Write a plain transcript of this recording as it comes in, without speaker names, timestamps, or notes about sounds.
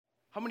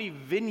How many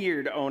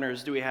vineyard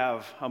owners do we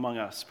have among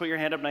us? Put your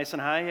hand up nice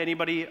and high.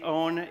 Anybody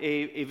own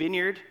a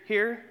vineyard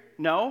here?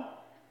 No?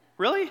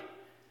 Really?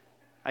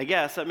 I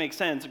guess that makes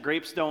sense.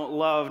 Grapes don't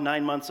love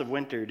 9 months of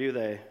winter, do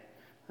they?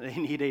 They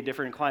need a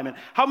different climate.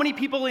 How many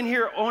people in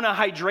here own a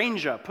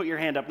hydrangea? Put your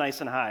hand up nice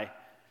and high.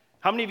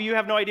 How many of you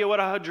have no idea what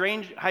a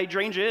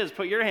hydrangea is?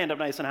 Put your hand up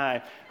nice and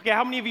high. Okay,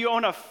 how many of you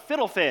own a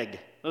fiddle fig?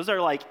 Those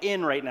are like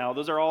in right now.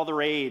 Those are all the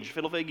rage.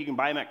 Fiddle fig, you can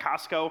buy them at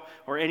Costco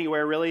or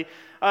anywhere really.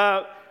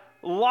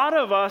 A lot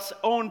of us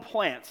own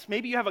plants.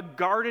 Maybe you have a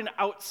garden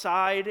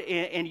outside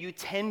and you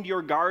tend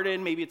your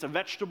garden. Maybe it's a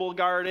vegetable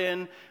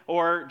garden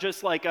or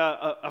just like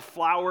a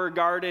flower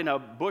garden, a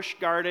bush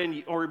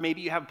garden, or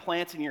maybe you have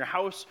plants in your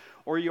house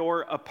or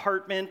your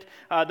apartment.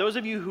 Those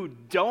of you who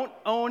don't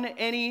own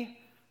any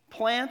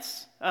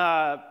plants,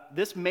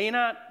 this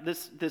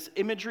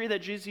imagery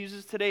that Jesus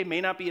uses today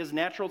may not be as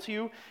natural to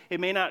you.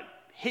 It may not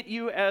hit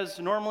you as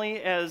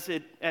normally as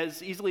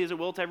easily as it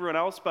will to everyone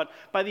else, but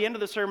by the end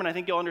of the sermon, I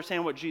think you'll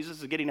understand what Jesus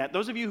is getting at.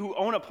 Those of you who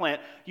own a plant,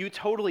 you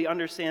totally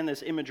understand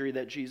this imagery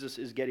that Jesus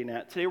is getting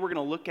at. Today we're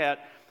going to look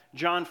at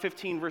John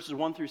 15, verses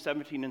 1 through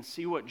 17, and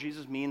see what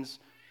Jesus means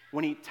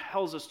when he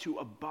tells us to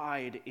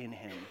abide in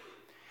him.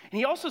 And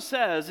he also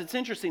says, it's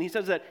interesting, he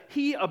says that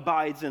he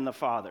abides in the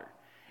Father.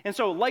 And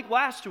so, like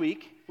last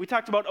week, we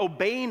talked about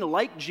obeying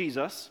like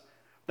Jesus,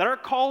 that our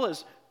call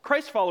as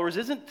Christ followers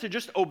isn't to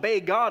just obey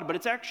God, but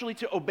it's actually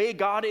to obey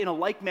God in a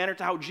like manner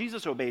to how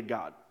Jesus obeyed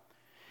God.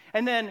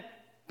 And then,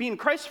 being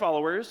Christ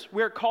followers,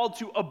 we're called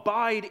to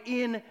abide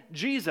in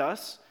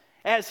Jesus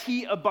as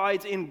he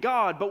abides in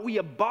God, but we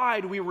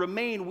abide, we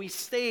remain, we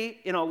stay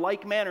in a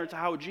like manner to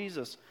how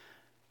Jesus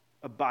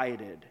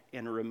abided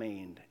and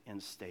remained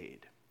and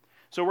stayed.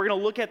 So we're going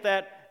to look at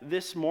that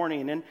this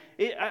morning. And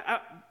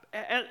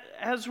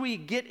as we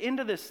get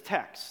into this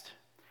text,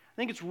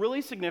 I think it's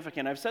really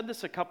significant. I've said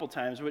this a couple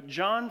times, but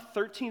John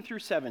 13 through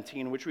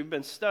 17, which we've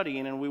been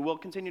studying and we will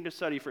continue to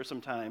study for some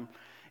time,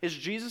 is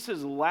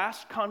Jesus'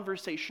 last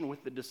conversation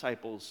with the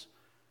disciples.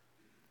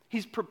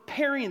 He's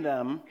preparing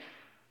them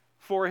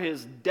for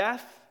his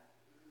death,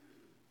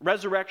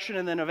 resurrection,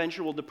 and then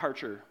eventual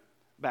departure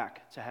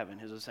back to heaven,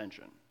 his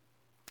ascension.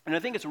 And I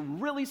think it's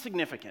really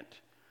significant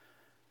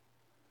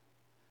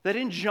that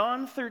in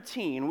John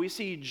 13, we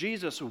see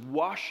Jesus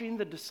washing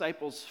the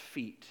disciples'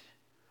 feet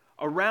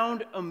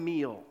around a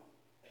meal.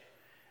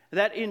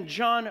 That in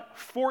John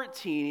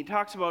 14, he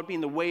talks about being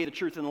the way, the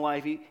truth, and the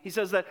life. He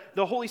says that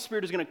the Holy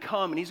Spirit is going to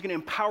come and he's going to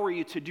empower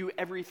you to do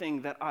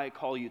everything that I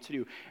call you to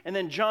do. And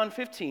then John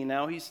 15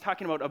 now, he's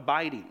talking about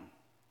abiding.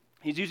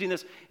 He's using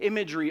this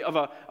imagery of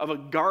a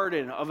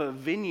garden, of a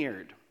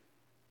vineyard.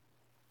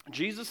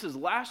 Jesus'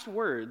 last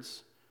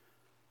words,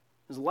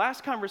 his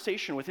last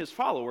conversation with his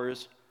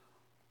followers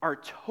are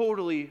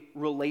totally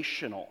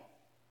relational.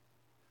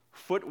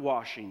 Foot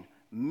washing,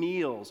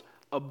 meals,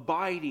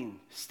 abiding,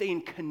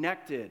 staying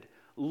connected,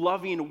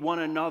 loving one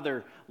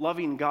another,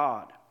 loving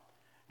God.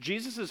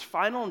 Jesus'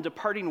 final and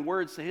departing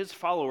words to his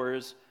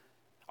followers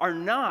are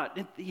not,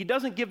 he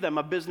doesn't give them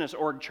a business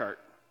org chart.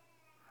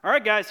 All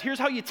right, guys, here's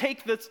how you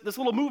take this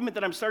little movement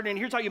that I'm starting, and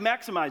here's how you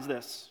maximize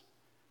this.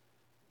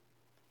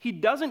 He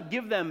doesn't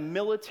give them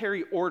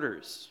military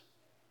orders.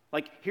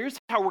 Like, here's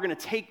how we're going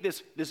to take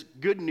this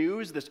good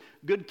news, this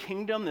good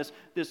kingdom,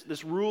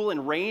 this rule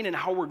and reign, and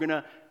how we're going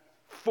to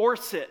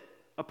force it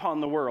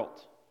upon the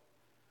world.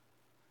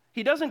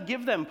 He doesn't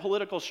give them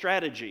political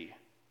strategy.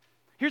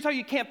 Here's how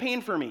you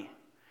campaign for me.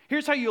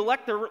 Here's how you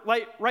elect the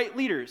right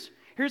leaders.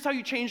 Here's how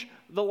you change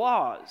the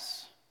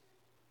laws.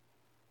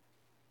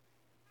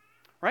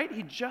 Right?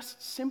 He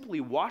just simply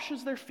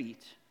washes their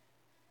feet.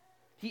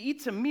 He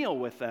eats a meal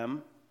with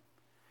them.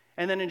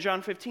 And then in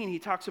John 15, he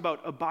talks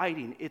about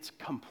abiding. It's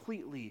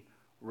completely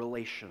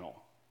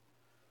relational.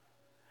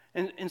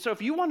 And so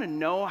if you want to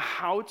know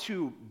how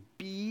to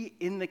be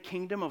in the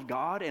kingdom of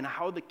God and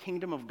how the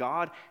kingdom of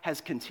God has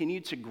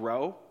continued to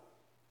grow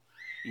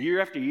year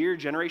after year,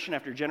 generation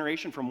after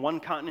generation, from one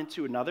continent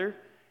to another,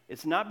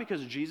 it's not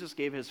because Jesus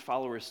gave his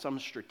followers some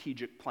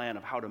strategic plan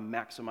of how to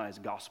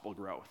maximize gospel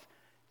growth.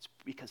 It's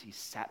because he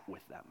sat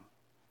with them.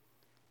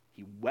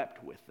 He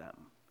wept with them.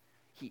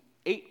 He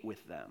ate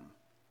with them.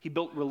 He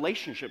built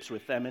relationships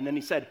with them, and then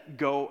he said,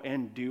 go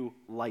and do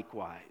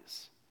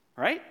likewise.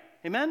 Right?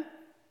 Amen?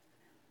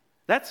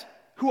 That's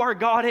who our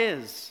God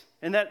is,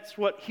 and that's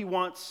what he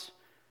wants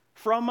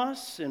from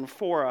us and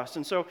for us.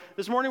 And so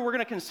this morning we're going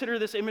to consider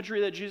this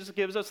imagery that Jesus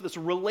gives us, this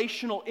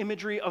relational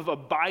imagery of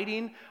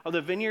abiding of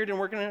the vineyard, and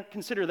we're going to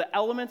consider the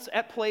elements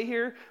at play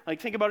here.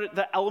 Like, think about it,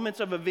 the elements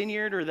of a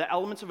vineyard or the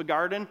elements of a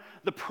garden,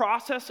 the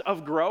process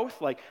of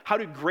growth, like how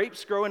do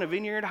grapes grow in a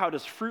vineyard, how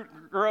does fruit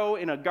grow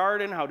in a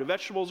garden, how do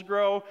vegetables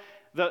grow,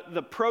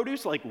 the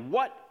produce, like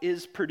what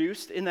is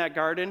produced in that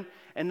garden,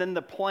 and then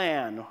the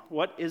plan.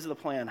 What is the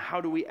plan?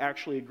 How do we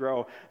actually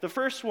grow? The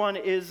first one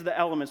is the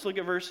elements. Look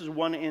at verses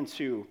 1 and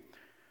 2.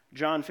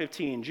 John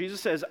 15.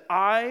 Jesus says,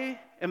 I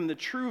am the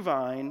true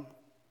vine,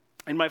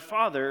 and my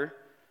Father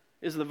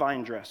is the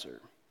vine dresser.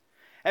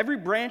 Every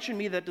branch in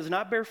me that does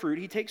not bear fruit,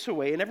 he takes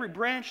away, and every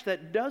branch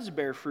that does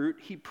bear fruit,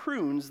 he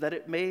prunes that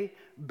it may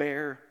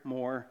bear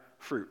more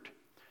fruit.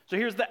 So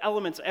here's the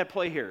elements at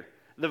play here.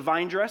 The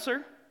vine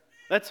dresser,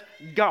 that's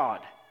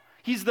God.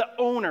 He's the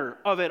owner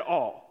of it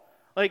all.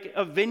 Like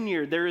a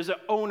vineyard, there is an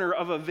owner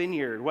of a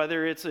vineyard,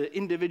 whether it's an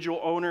individual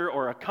owner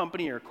or a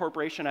company or a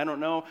corporation, I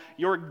don't know.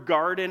 Your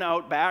garden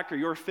out back or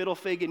your fiddle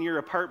fig in your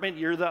apartment,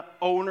 you're the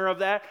owner of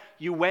that.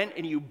 You went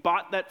and you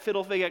bought that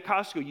fiddle fig at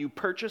Costco. You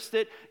purchased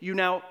it. You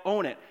now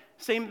own it.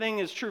 Same thing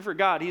is true for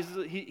God.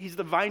 He's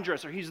the vine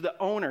dresser. He's the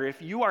owner.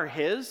 If you are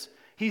his,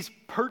 he's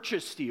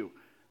purchased you.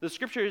 The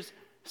scriptures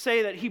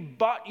say that he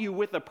bought you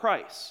with a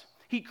price.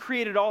 He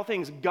created all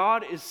things.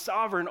 God is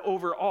sovereign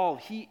over all.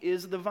 He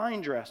is the vine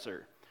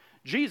dresser.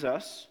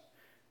 Jesus,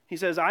 he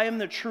says, I am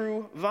the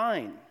true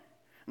vine.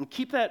 And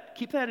keep that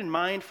in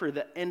mind for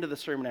the end of the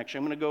sermon, actually.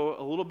 I'm going to go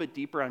a little bit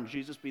deeper on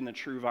Jesus being the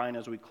true vine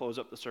as we close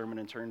up the sermon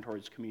and turn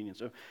towards communion.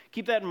 So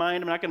keep that in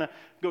mind. I'm not going to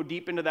go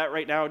deep into that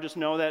right now. Just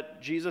know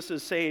that Jesus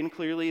is saying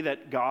clearly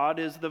that God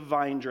is the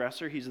vine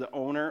dresser. He's the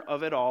owner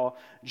of it all.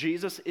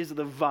 Jesus is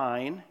the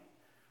vine.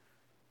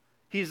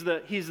 He's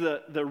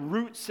the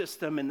root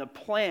system in the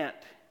plant.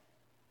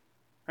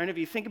 Right? If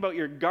you think about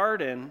your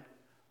garden,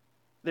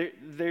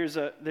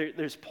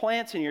 there's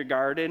plants in your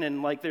garden,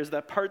 and like there's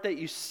that part that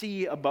you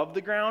see above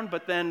the ground,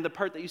 but then the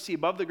part that you see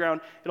above the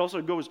ground, it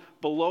also goes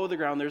below the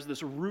ground. There's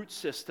this root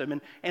system,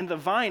 and the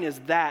vine is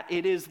that.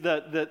 It is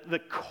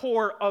the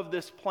core of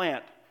this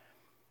plant.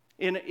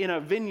 In a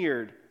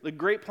vineyard, the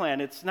grape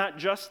plant, it's not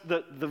just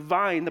the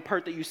vine, the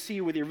part that you see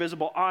with your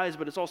visible eyes,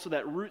 but it's also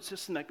that root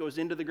system that goes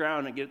into the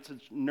ground and gets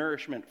its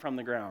nourishment from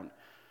the ground.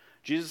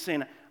 Jesus is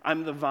saying,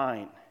 I'm the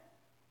vine.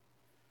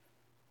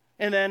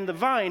 And then the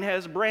vine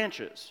has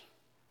branches,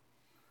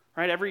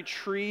 right? Every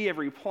tree,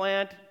 every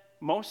plant,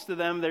 most of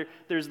them,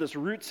 there's this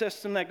root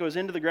system that goes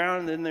into the ground,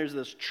 and then there's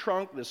this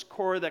trunk, this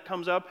core that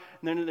comes up,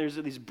 and then there's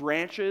these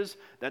branches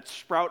that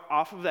sprout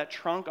off of that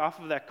trunk, off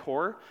of that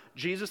core.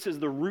 Jesus is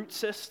the root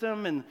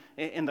system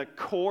and the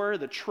core,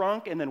 the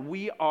trunk, and then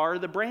we are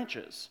the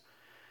branches.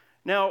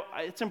 Now,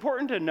 it's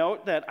important to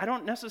note that I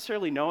don't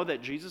necessarily know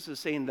that Jesus is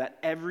saying that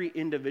every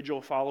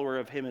individual follower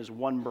of him is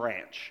one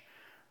branch.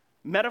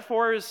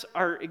 Metaphors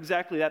are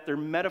exactly that. They're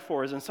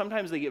metaphors, and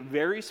sometimes they get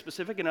very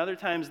specific, and other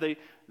times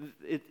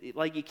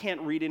like you can't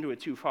read into it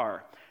too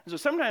far. And so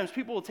sometimes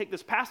people will take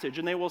this passage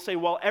and they will say,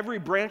 well, every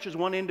branch is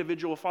one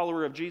individual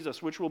follower of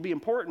Jesus, which will be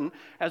important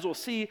as we'll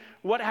see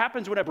what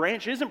happens when a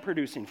branch isn't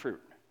producing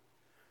fruit.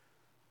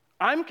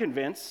 I'm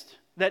convinced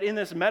that in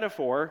this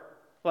metaphor,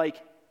 like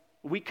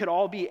we could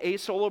all be a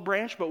solo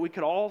branch, but we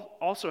could all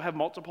also have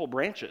multiple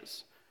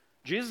branches.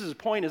 Jesus'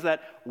 point is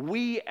that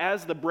we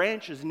as the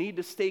branches need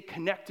to stay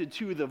connected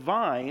to the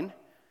vine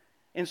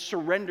and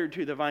surrendered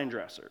to the vine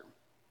dresser.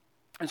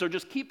 And so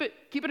just keep it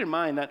in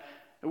mind that,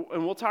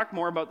 and we'll talk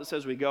more about this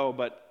as we go,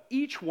 but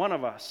each one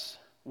of us,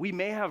 we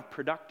may have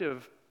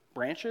productive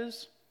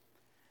branches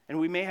and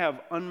we may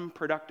have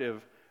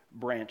unproductive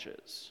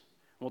branches.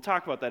 We'll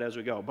talk about that as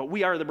we go, but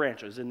we are the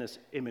branches in this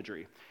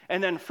imagery.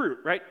 And then fruit,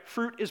 right?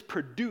 Fruit is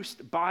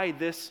produced by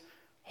this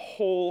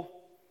whole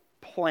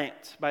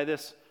plant, by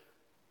this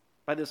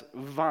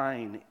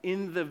vine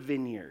in the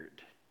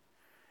vineyard.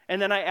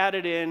 And then I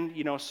added in,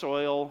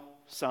 soil,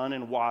 sun,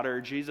 and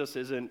water. Jesus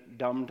isn't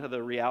dumb to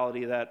the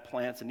reality that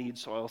plants need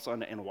soil,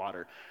 sun, and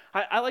water.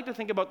 I like to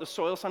think about the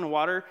soil, sun, and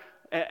water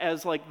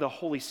as like the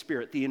Holy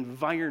Spirit, the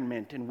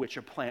environment in which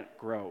a plant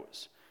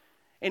grows.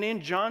 And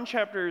in John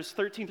chapters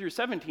 13 through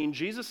 17,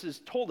 Jesus has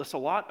told us a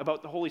lot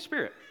about the Holy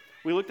Spirit.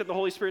 We looked at the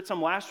Holy Spirit some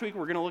last week.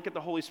 We're going to look at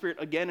the Holy Spirit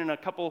again in a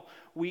couple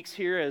weeks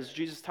here as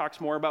Jesus talks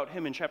more about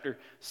him in chapter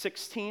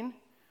 16.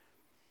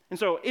 And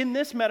so in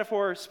this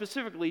metaphor,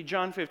 specifically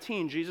John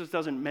 15, Jesus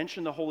doesn't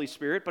mention the Holy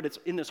Spirit, but it's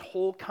in this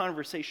whole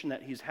conversation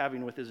that he's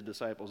having with his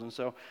disciples. And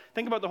so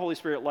think about the Holy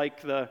Spirit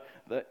like the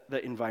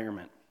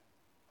environment,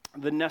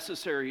 the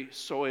necessary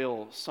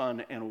soil,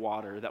 sun, and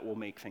water that will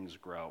make things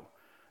grow.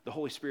 The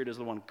Holy Spirit is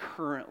the one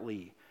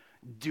currently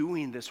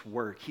doing this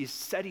work. He's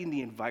setting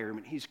the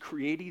environment. He's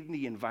creating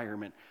the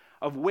environment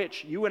of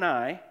which you and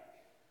I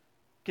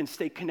can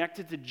stay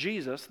connected to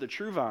Jesus, the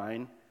true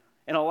vine,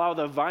 and allow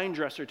the vine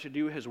dresser to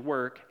do his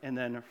work, and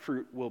then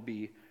fruit will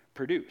be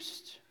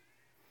produced.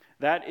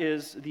 That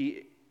is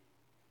the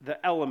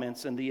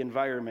elements and the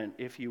environment,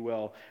 if you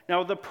will.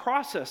 Now, the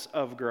process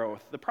of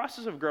growth,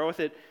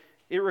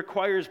 it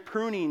requires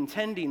pruning,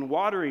 tending,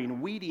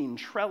 watering, weeding,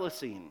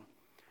 trellising.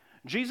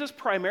 Jesus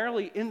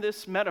primarily in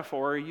this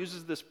metaphor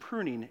uses this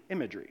pruning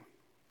imagery.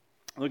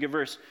 Look at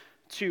verse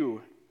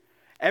 2.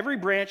 Every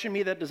branch in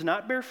me that does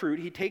not bear fruit,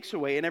 he takes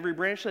away, and every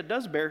branch that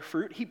does bear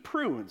fruit, he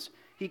prunes.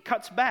 He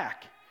cuts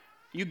back.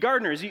 You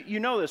gardeners, you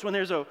know this. When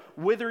there's a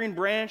withering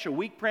branch, a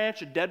weak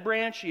branch, a dead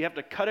branch, you have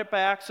to cut it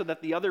back so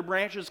that the other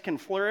branches can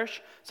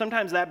flourish.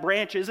 Sometimes that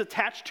branch is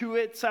attached to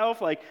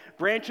itself, like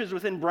branches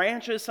within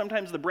branches.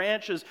 Sometimes the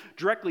branch is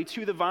directly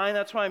to the vine.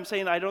 That's why I'm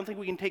saying I don't think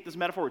we can take this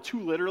metaphor too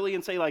literally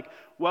and say like,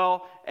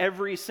 well,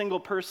 every single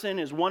person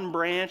is one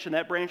branch and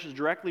that branch is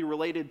directly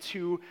related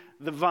to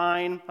the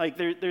vine. Like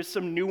there's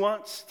some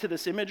nuance to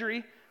this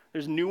imagery.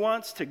 There's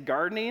nuance to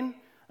gardening.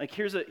 Like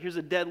here's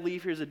a dead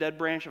leaf, here's a dead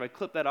branch. If I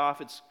clip that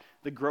off,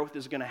 the growth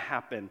is going to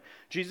happen.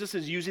 Jesus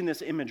is using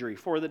this imagery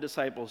for the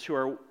disciples who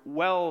are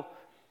well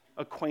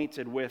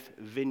acquainted with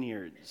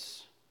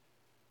vineyards.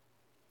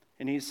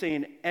 And he's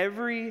saying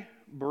every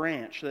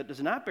branch that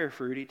does not bear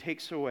fruit, he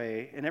takes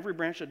away, and every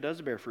branch that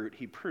does bear fruit,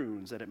 he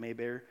prunes that it may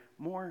bear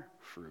more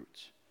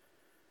fruit.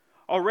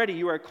 Already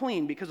you are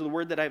clean because of the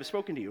word that I have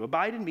spoken to you.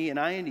 Abide in me and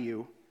I in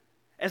you.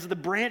 As the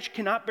branch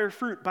cannot bear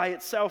fruit by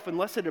itself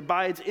unless it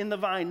abides in the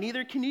vine,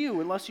 neither can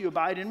you unless you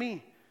abide in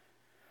me.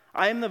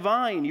 I am the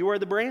vine, you are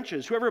the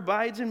branches. Whoever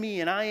abides in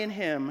me and I in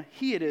him,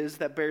 he it is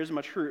that bears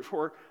much fruit.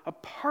 For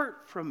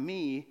apart from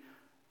me,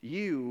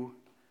 you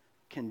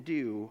can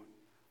do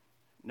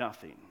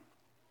nothing.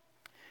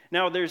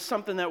 Now, there's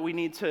something that we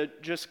need to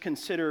just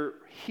consider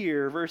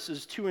here.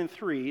 Verses 2 and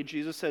 3,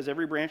 Jesus says,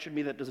 every branch of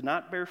me that does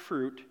not bear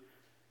fruit,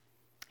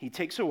 he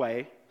takes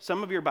away.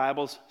 Some of your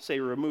Bibles say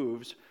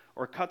removes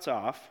or cuts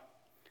off.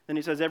 Then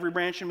he says, every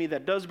branch in me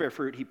that does bear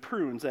fruit, he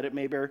prunes that it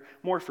may bear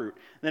more fruit.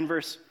 Then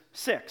verse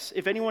 6,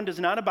 if anyone does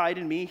not abide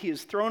in me, he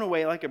is thrown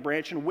away like a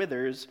branch and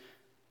withers,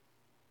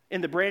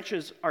 and the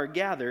branches are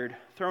gathered,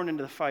 thrown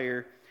into the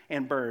fire,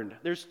 and burned.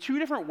 There's two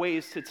different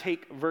ways to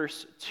take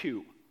verse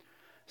 2.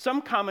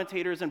 Some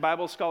commentators and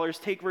Bible scholars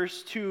take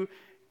verse 2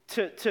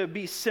 to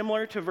be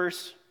similar to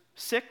verse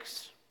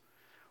 6,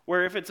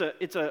 where if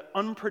it's an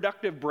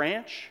unproductive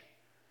branch,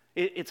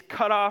 it's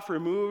cut off,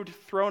 removed,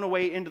 thrown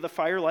away into the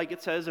fire like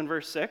it says in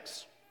verse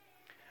 6.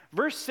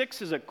 Verse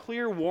 6 is a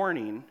clear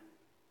warning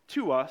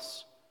to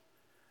us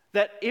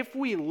that if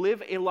we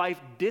live a life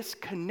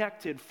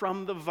disconnected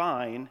from the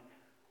vine,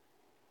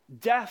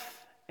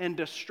 death and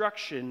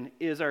destruction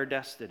is our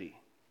destiny.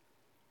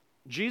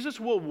 Jesus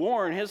will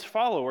warn his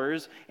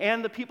followers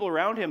and the people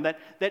around him that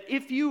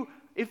if you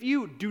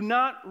do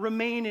not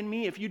remain in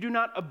me, if you do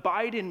not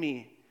abide in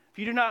me, if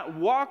you do not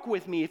walk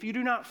with me, if you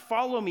do not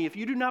follow me, if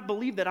you do not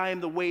believe that I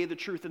am the way, the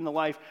truth, and the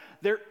life,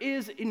 there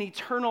is an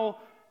eternal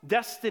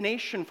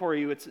destination for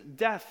you. It's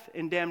death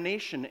and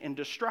damnation and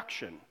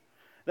destruction.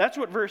 That's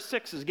what verse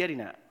 6 is getting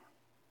at.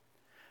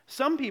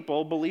 Some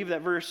people believe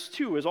that verse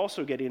 2 is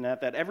also getting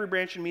at that every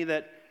branch in me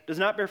that does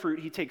not bear fruit,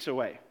 he takes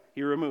away.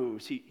 He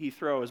removes, he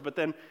throws, but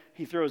then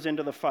he throws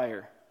into the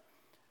fire.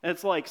 And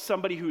it's like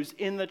somebody who's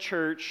in the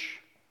church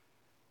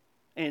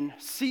and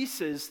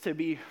ceases to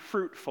be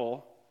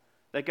fruitful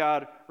that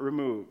God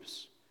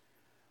removes.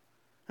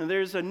 And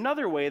there's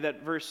another way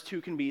that verse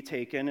 2 can be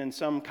taken, and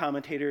some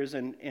commentators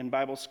and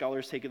Bible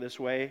scholars take it this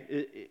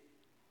way.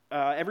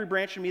 Every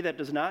branch in me that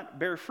does not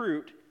bear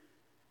fruit,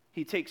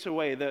 he takes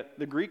away.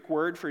 The Greek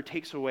word for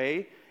takes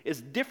away is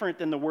different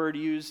than the word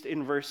used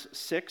in verse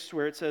 6,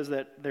 where it says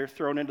that they're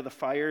thrown into the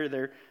fire,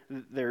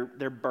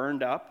 they're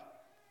burned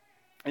up.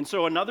 And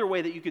so another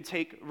way that you could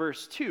take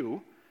verse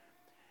 2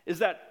 is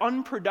that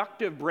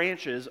unproductive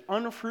branches,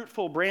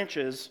 unfruitful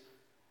branches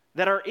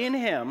that are in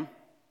him,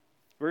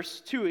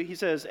 verse 2, he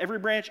says, every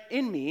branch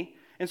in me.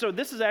 And so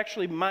this is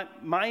actually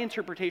my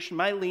interpretation,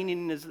 my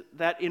leaning is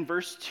that in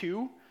verse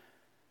 2,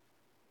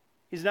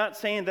 he's not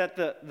saying that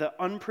the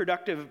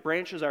unproductive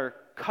branches are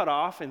cut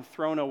off and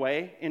thrown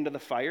away into the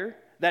fire.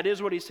 That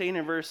is what he's saying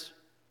in verse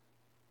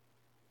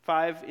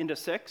 5 into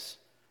 6,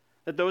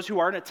 that those who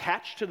aren't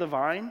attached to the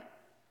vine,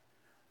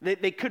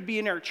 they could be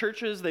in our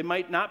churches, they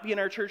might not be in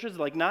our churches.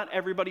 Like not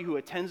everybody who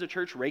attends a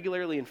church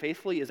regularly and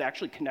faithfully is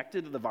actually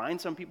connected to the vine.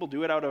 Some people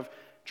do it out of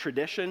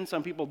tradition.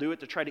 Some people do it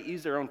to try to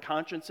ease their own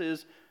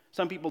consciences.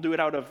 Some people do it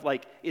out of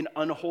like an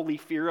unholy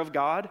fear of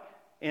God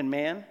and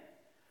man.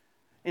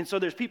 And so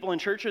there's people in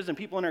churches and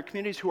people in our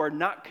communities who are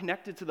not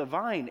connected to the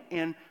vine,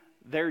 and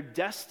their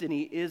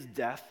destiny is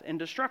death and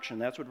destruction.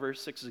 That's what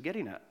verse 6 is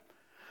getting at.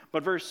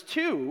 But verse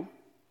 2,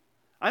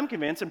 I'm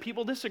convinced, and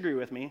people disagree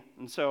with me,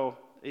 and so,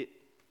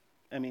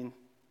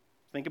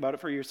 think about it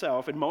for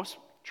yourself. And most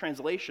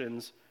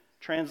translations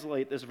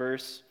translate this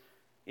verse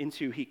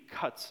into he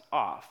cuts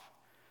off.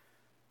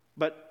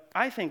 But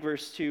I think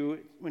verse 2,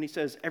 when he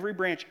says, every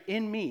branch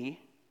in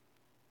me,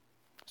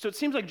 so it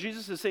seems like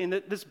Jesus is saying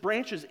that this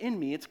branch is in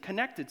me, it's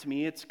connected to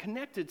me, it's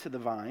connected to the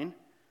vine,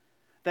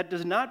 that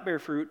does not bear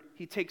fruit,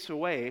 he takes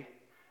away.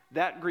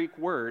 That Greek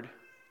word,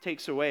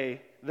 takes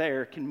away,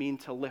 there can mean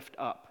to lift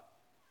up,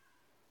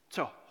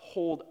 to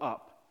hold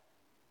up,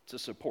 to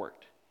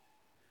support.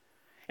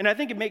 And I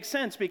think it makes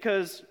sense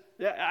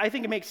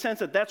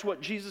that that's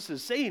what Jesus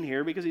is saying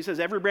here, because he says,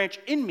 every branch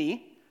in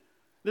me.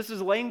 This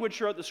is language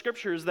throughout the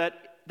scriptures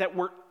that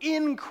we're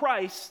in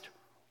Christ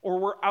or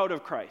we're out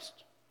of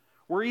Christ.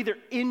 We're either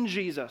in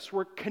Jesus,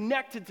 we're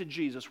connected to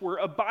Jesus, we're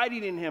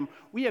abiding in him,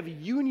 we have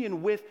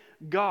union with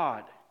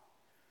God,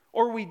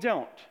 or we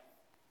don't.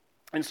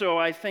 And so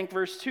I think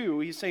verse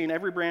 2, he's saying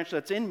every branch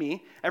that's in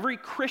me, every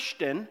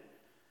Christian,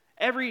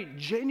 every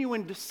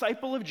genuine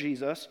disciple of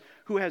Jesus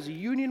who has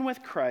union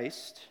with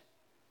Christ,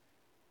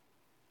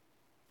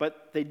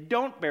 but they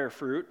don't bear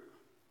fruit,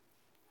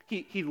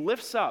 he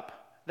lifts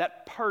up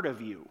that part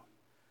of you,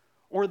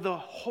 or the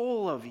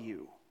whole of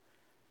you.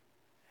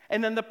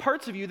 And then the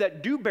parts of you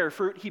that do bear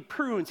fruit, he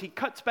prunes, he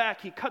cuts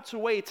back, he cuts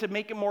away to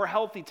make it more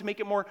healthy, to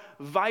make it more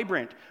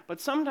vibrant. But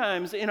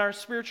sometimes in our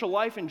spiritual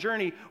life and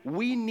journey,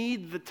 we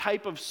need the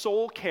type of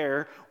soul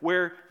care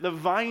where the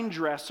vine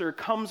dresser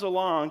comes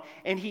along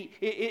and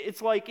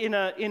it's like in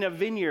a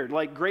vineyard,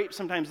 like grapes.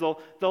 Sometimes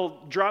they'll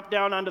drop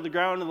down onto the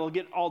ground and they'll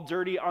get all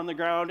dirty on the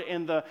ground,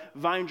 and the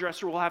vine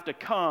dresser will have to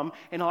come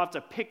and he'll have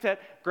to pick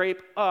that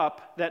grape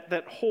up,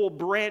 that whole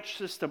branch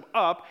system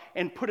up,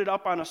 and put it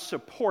up on a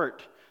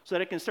support so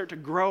that it can start to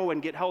grow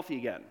and get healthy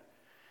again.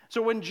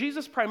 So when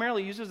Jesus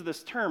primarily uses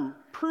this term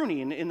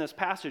pruning in this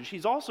passage,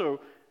 he's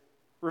also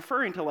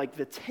referring to like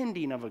the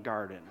tending of a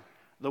garden,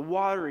 the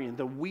watering,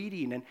 the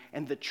weeding,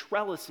 and the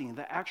trellising,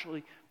 the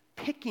actually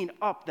picking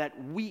up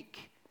that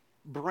weak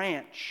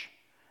branch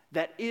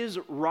that is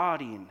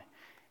rotting.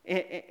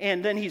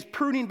 And then he's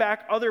pruning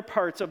back other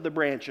parts of the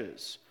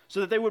branches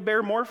so that they would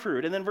bear more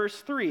fruit. And then verse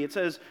 3, it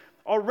says,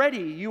 already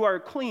you are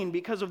clean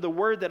because of the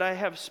word that I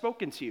have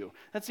spoken to you.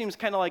 That seems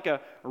kind of like a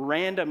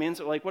random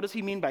insult. Like, what does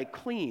he mean by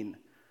clean?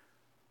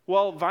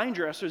 Well, vine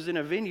dressers in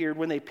a vineyard,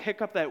 when they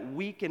pick up that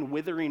weak and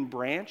withering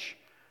branch,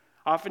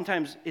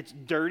 oftentimes it's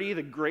dirty.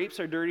 The grapes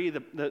are dirty.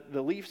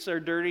 The leaves are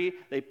dirty.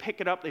 They pick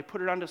it up. They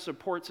put it onto a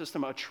support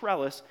system, a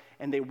trellis,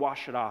 and they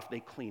wash it off. They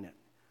clean it.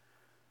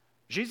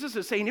 Jesus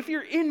is saying, if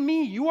you're in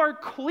me, you are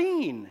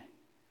clean.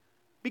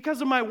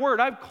 Because of my word,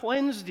 I've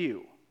cleansed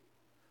you.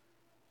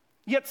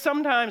 Yet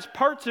sometimes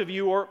parts of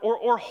you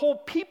or whole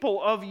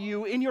people of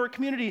you in your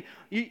community,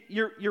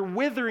 you're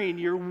withering,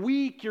 you're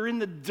weak, you're in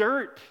the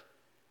dirt.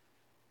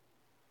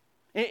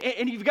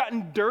 And you've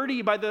gotten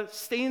dirty by the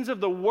stains of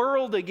the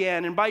world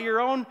again and by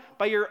your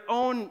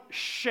own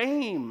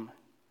shame.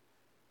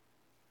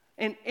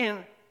 And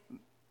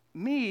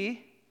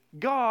me,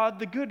 God,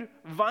 the good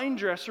vine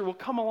dresser, will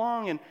come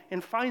along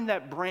and find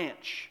that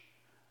branch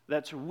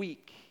that's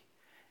weak.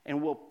 And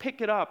we'll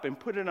pick it up and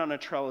put it on a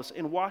trellis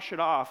and wash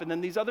it off. And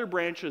then these other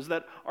branches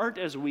that aren't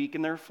as weak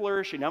and they're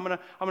flourishing, I'm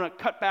gonna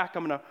cut back,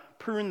 I'm gonna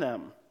prune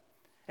them.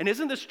 And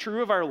isn't this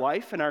true of our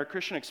life and our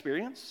Christian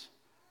experience?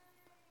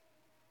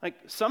 Like,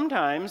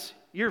 sometimes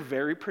you're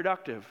very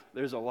productive.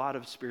 There's a lot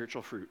of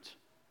spiritual fruit.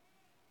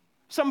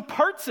 Some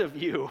parts of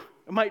you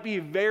might be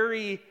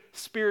very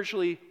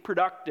spiritually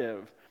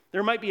productive.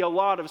 There might be a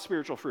lot of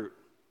spiritual fruit.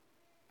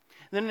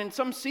 And then in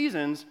some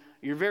seasons,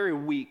 you're very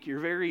weak, you're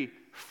very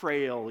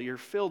frail, you're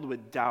filled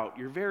with doubt,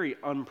 you're very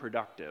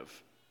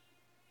unproductive.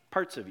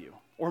 Parts of you,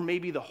 or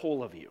maybe the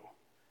whole of you.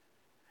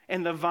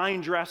 And the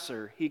vine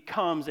dresser, he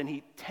comes and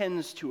he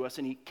tends to us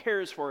and he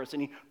cares for us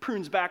and he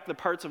prunes back the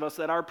parts of us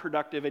that are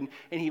productive and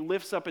he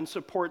lifts up and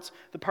supports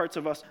the parts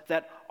of us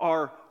that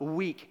are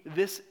weak.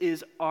 This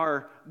is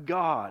our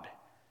God.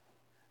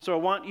 So I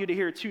want you to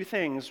hear two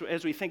things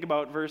as we think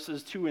about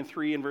verses 2 and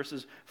 3 and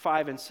verses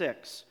 5 and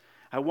 6.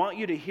 I want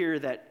you to hear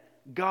that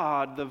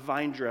God, the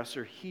vine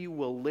dresser, he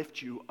will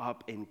lift you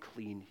up and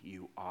clean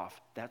you off.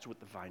 That's what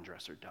the vine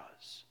dresser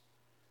does.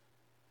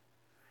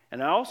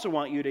 And I also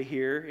want you to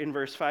hear in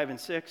verse 5 and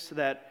 6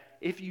 that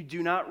if you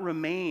do not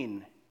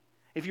remain,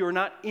 if you are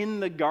not in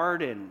the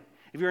garden,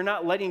 if you're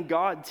not letting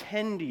God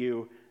tend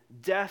you,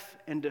 death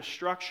and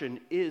destruction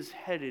is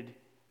headed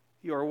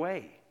your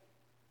way.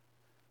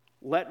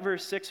 Let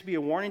verse 6 be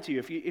a warning to you.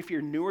 If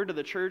you're newer to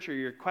the church or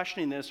you're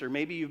questioning this, or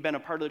maybe you've been a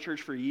part of the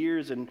church for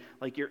years and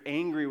like you're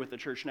angry with the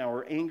church now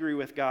or angry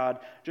with God,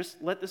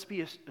 just let this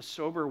be a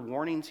sober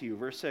warning to you.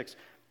 Verse 6,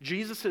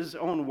 Jesus'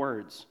 own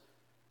words,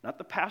 not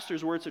the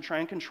pastor's words to try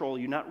and control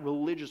you, not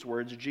religious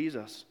words,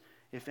 Jesus.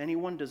 If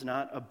anyone does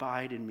not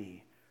abide in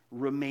me,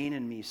 remain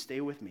in me,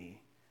 stay with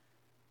me,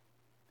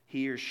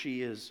 he or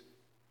she is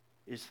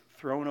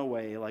thrown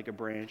away like a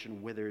branch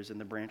and withers, and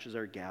the branches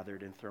are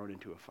gathered and thrown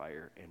into a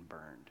fire and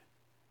burned.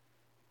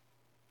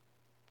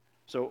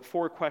 So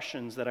 4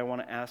 questions that I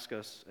want to ask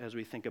us as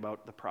we think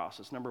about the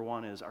process. Number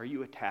 1 is, are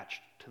you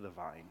attached to the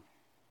vine?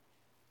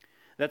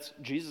 That's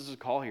Jesus'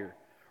 call here.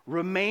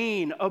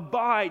 Remain,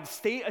 abide,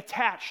 stay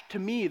attached to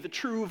me, the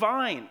true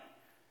vine.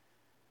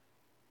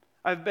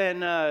 I've been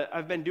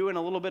doing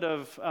a little bit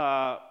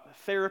of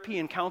therapy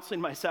and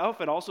counseling myself,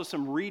 and also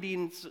some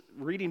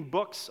reading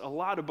books, a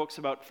lot of books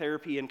about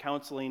therapy and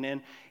counseling.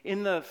 And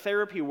in the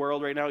therapy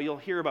world right now, you'll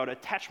hear about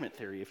attachment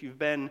theory. If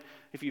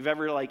you've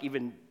ever like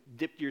even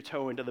dipped your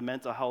toe into the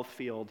mental health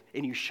field,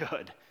 and you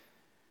should,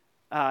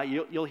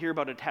 you'll hear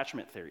about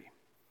attachment theory.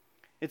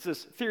 It's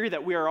this theory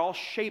that we are all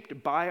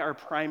shaped by our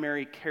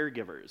primary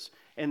caregivers.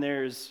 And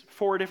there's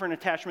 4 different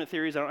attachment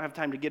theories. I don't have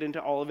time to get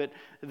into all of it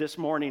this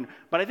morning.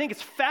 But I think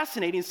it's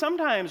fascinating.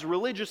 Sometimes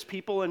religious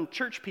people and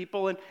church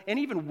people and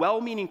even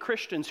well-meaning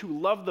Christians who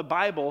love the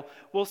Bible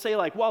will say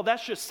like, well,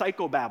 that's just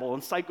psychobabble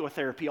and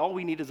psychotherapy. All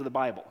we need is the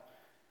Bible.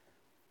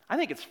 I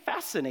think it's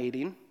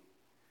fascinating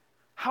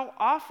how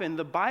often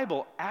the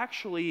Bible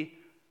actually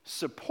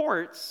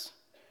supports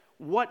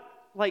what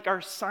like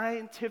our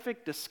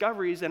scientific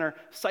discoveries and our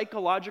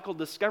psychological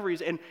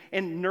discoveries and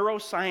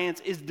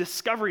neuroscience is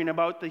discovering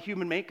about the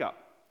human makeup.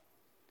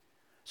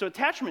 So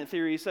attachment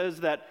theory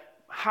says that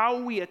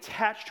how we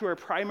attach to our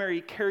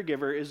primary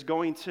caregiver is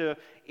going to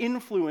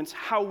influence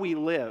how we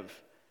live.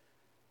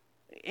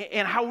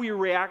 and how we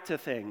react to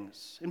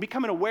things. And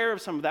becoming aware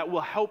of some of that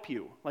will help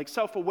you. Like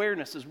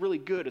self-awareness is really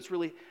good. It's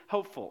really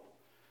helpful.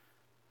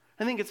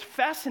 I think it's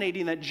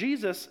fascinating that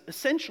Jesus,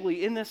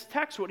 essentially in this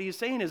text, what he's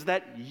saying is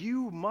that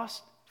you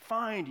must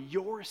find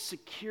your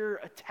secure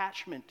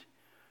attachment,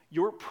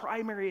 your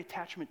primary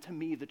attachment to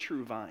me, the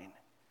true vine.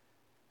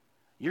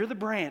 You're the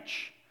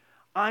branch.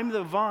 I'm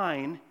the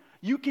vine.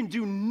 You can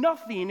do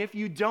nothing if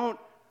you don't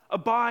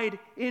abide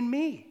in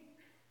me.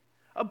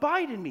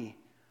 Abide in me.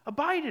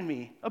 Abide in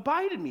me.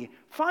 Abide in me.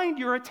 Find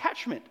your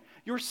attachment,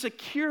 your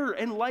secure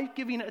and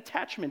life-giving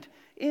attachment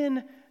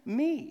in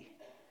me.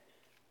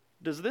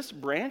 Does this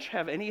branch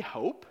have any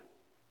hope?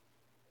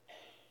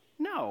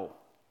 No.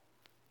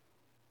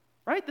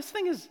 Right? This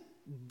thing is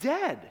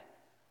dead.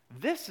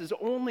 This is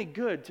only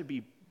good to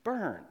be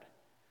burned.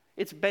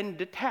 It's been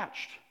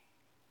detached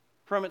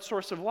from its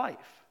source of life.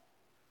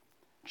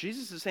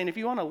 Jesus is saying, if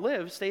you want to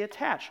live, stay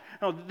attached.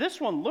 Now,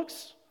 this one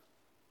looks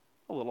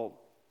a little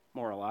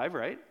more alive,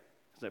 right?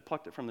 Because I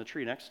plucked it from the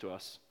tree next to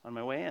us on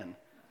my way in.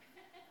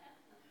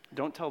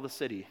 Don't tell the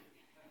city.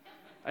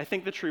 I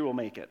think the tree will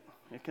make it.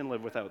 It can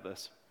live without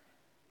this.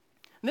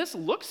 And this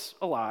looks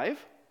alive.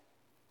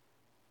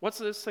 What's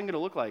this thing going to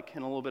look like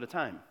in a little bit of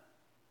time?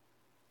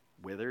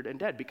 Withered and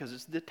dead, because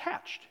it's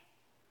detached.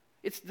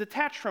 It's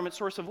detached from its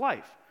source of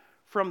life,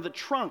 from the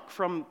trunk,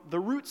 from the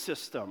root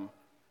system.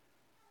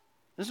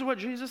 This is what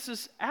Jesus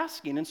is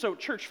asking. And so,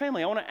 church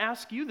family, I want to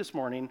ask you this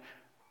morning,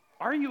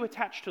 are you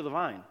attached to the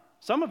vine?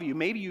 Some of you,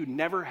 maybe you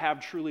never have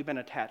truly been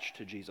attached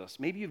to Jesus.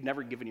 Maybe you've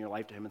never given your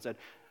life to him and said,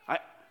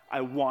 I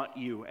want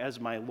you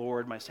as my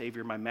Lord, my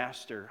Savior, my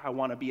Master. I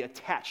want to be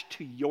attached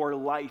to your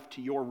life,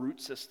 to your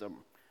root system.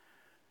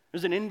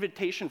 There's an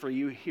invitation for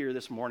you here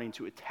this morning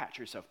to attach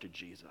yourself to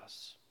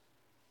Jesus.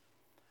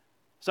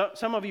 So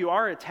some of you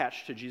are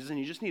attached to Jesus, and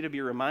you just need to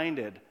be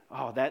reminded,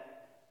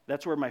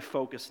 that's where my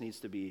focus needs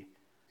to be.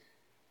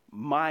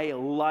 My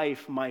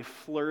life, my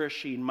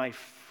flourishing, my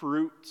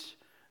fruit,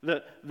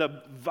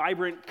 the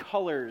vibrant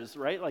colors,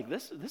 right? Like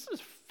this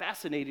is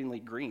fascinatingly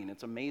green.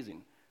 It's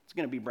amazing. It's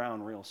going to be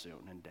brown real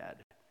soon and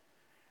dead.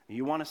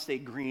 You want to stay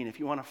green. If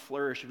you want to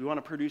flourish, if you want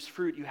to produce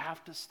fruit, you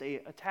have to stay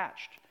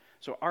attached.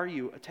 So are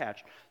you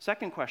attached?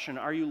 Second question,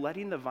 are you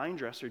letting the vine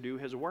dresser do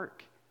his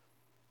work?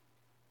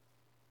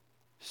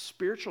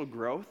 Spiritual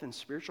growth and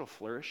spiritual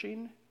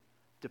flourishing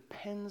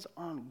depends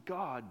on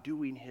God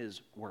doing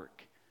his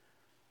work.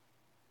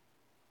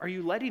 Are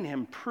you letting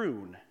him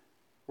prune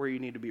where you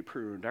need to be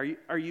pruned?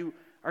 Are you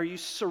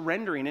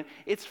surrendering it?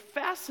 It's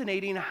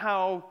fascinating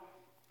how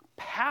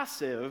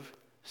passive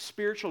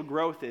spiritual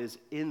growth is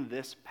in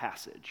this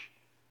passage.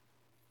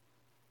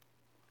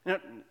 Now,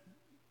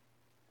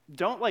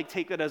 don't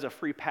take that as a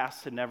free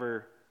pass to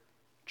never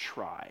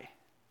try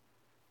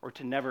or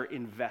to never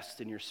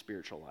invest in your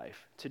spiritual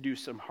life, to do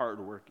some hard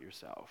work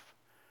yourself.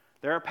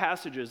 There are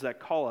passages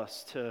that call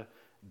us to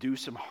do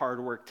some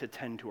hard work to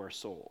tend to our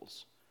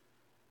souls.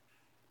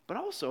 But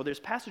also, there's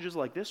passages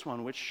like this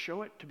one which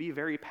show it to be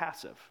very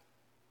passive.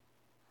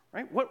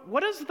 Right?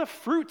 What does the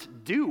fruit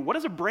do? What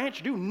does a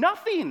branch do?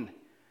 Nothing.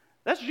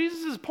 That's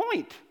Jesus'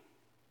 point.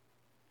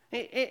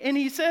 And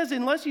he says,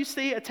 unless you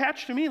stay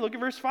attached to me, look at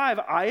verse 5,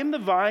 I am the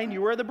vine,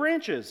 you are the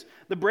branches.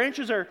 The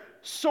branches are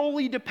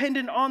solely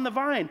dependent on the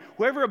vine.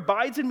 Whoever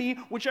abides in me,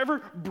 whichever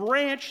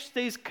branch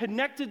stays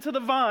connected to the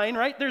vine,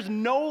 right? There's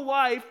no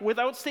life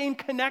without staying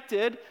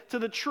connected to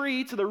the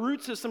tree, to the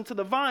root system, to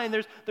the vine.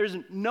 There's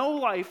no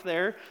life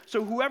there.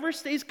 So whoever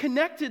stays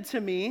connected to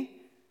me,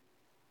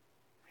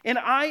 and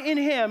I in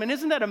him, and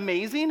isn't that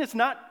amazing? It's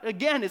not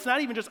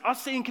even just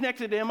us staying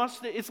connected to him.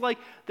 It's like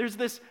there's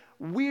this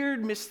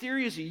weird,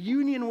 mysterious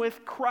union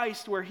with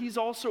Christ where he's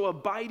also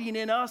abiding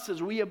in us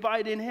as we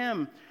abide in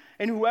him.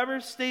 And whoever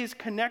stays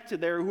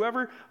connected there,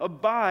 whoever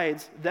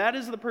abides, that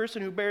is the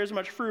person who bears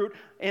much fruit,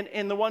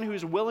 and the one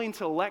who's willing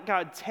to let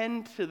God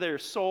tend to their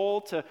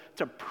soul, to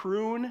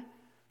prune,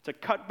 to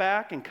cut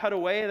back and cut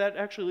away. That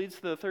actually leads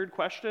to the third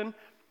question.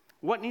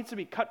 What needs to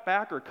be cut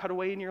back or cut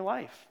away in your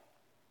life?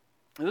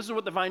 And this is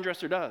what the vine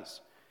dresser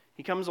does.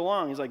 He comes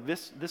along, he's like,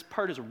 this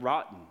part is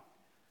rotten,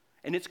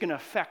 and it's going to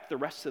affect the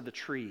rest of the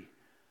tree.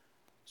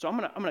 So I'm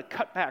going to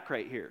cut back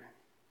right here.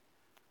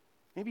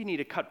 Maybe you need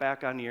to cut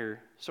back on your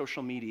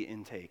social media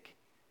intake.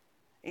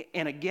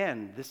 And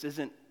again, this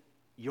isn't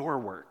your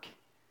work.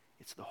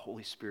 It's the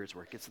Holy Spirit's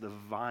work. It's the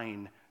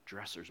vine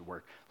dresser's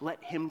work.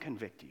 Let him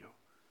convict you.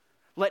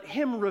 Let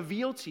him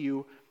reveal to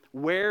you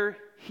where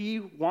he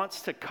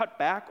wants to cut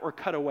back or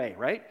cut away,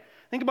 right?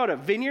 Think about a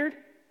vineyard.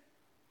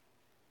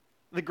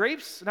 The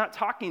grape's not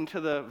talking to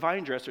the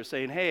vine dresser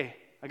saying, hey,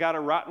 I got a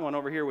rotten one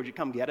over here. Would you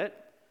come get it?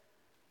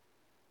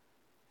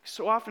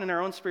 So often in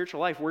our own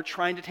spiritual life, we're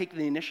trying to take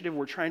the initiative.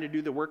 We're trying to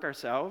do the work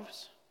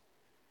ourselves.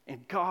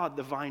 And God,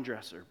 the vine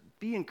dresser,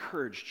 be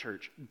encouraged,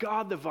 church.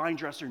 God, the vine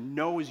dresser,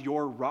 knows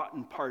your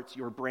rotten parts,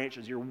 your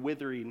branches, your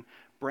withering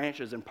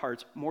branches and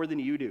parts more than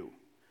you do.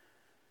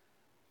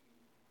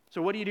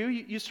 So what do?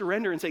 You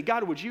surrender and say,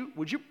 God, would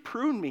you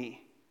prune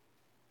me?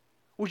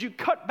 Would you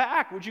cut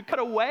back? Would you cut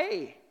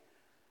away?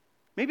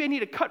 Maybe I need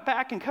to cut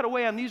back and cut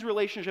away on these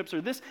relationships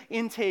or this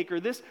intake or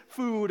this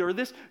food or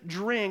this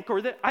drink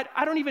or that.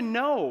 I don't even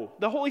know.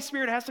 The Holy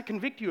Spirit has to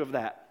convict you of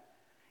that.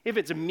 If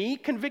it's me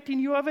convicting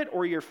you of it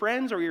or your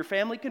friends or your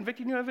family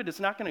convicting you of it, it's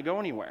not going to go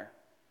anywhere.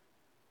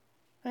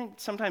 I think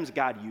sometimes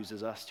God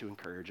uses us to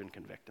encourage and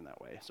convict in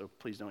that way. So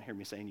please don't hear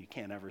me saying you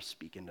can't ever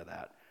speak into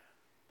that.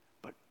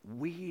 But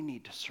we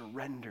need to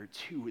surrender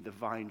to the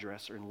vine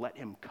dresser and let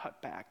him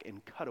cut back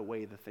and cut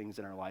away the things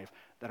in our life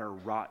that are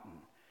rotten.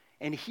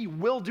 And he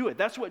will do it.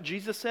 That's what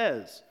Jesus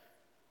says.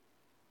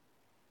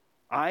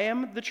 I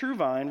am the true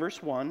vine,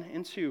 verse 1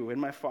 and 2,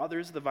 and my Father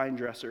is the vine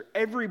dresser.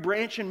 Every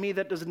branch in me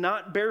that does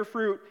not bear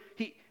fruit,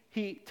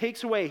 he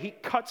takes away, he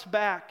cuts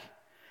back.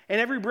 And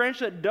every branch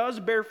that does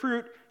bear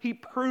fruit, he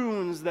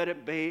prunes that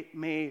it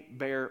may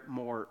bear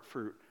more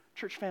fruit.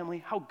 Church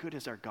family, how good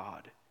is our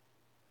God?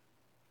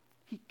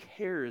 He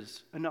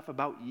cares enough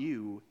about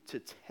you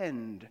to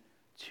tend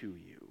to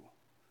you.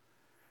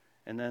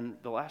 And then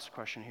the last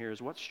question here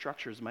is, what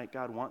structures might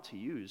God want to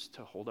use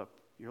to hold up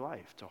your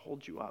life, to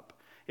hold you up?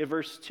 If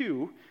verse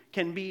 2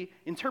 can be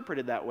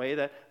interpreted that way,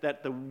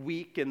 that the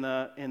weak and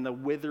the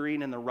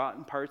withering and the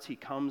rotten parts, he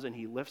comes and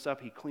he lifts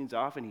up, he cleans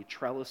off, and he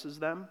trellises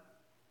them.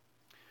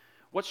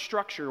 What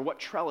structure, what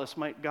trellis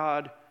might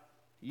God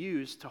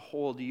use to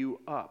hold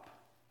you up?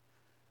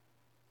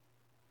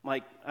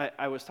 Like,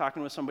 I was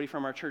talking with somebody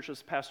from our church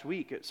this past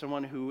week,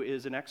 someone who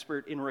is an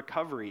expert in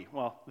recovery.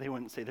 Well, they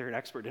wouldn't say they're an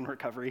expert in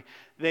recovery.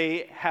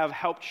 They have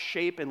helped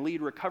shape and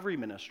lead recovery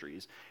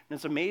ministries. And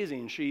it's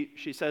amazing.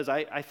 She says,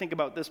 I think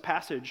about this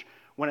passage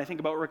when I think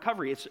about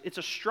recovery. It's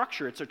a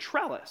structure. It's a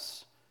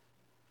trellis.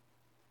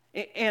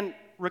 And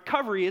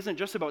recovery isn't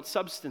just about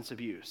substance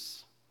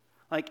abuse.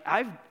 Like,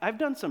 I've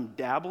done some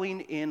dabbling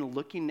in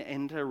looking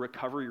into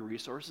recovery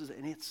resources,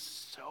 and it's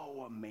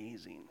so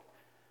amazing.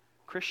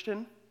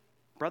 Christian,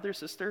 brother,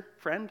 sister,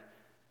 friend,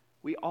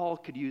 we all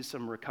could use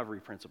some recovery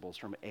principles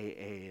from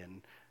AA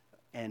and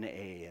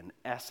NA and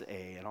SA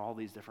and all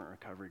these different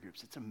recovery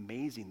groups. It's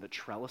amazing the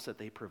trellis that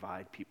they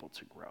provide people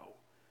to grow.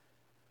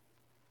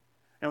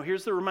 Now,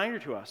 here's the reminder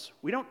to us.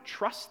 We don't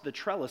trust the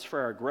trellis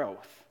for our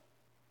growth,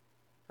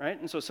 right?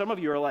 And so some of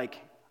you are like,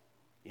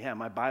 yeah,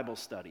 my Bible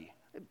study.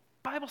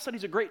 Bible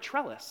study's a great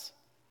trellis.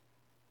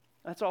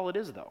 That's all it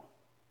is, though.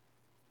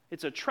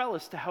 It's a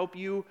trellis to help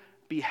you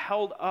be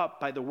held up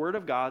by the Word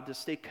of God, to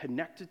stay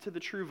connected to the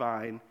true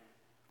vine,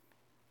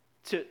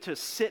 to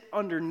sit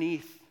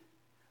underneath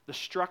the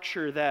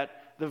structure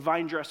that the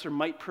vine dresser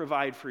might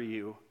provide for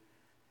you.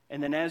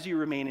 And then as you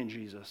remain in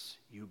Jesus,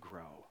 you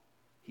grow.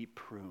 He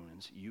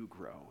prunes, you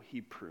grow.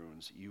 He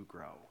prunes, you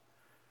grow.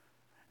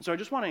 And so I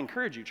just want to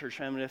encourage you, church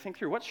family, to think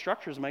through what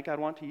structures might God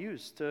want to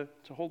use to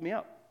hold me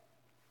up.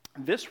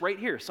 This right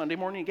here, Sunday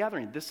morning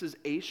gathering, this is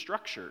a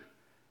structure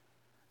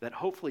that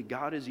hopefully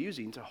God is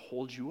using to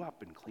hold you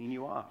up and clean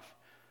you off.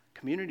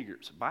 Community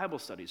groups, Bible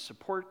studies,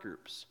 support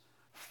groups,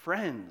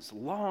 friends,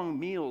 long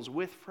meals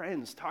with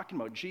friends, talking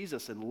about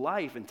Jesus and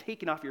life and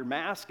taking off your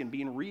mask and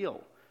being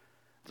real.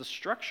 It's a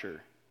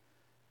structure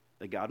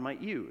that God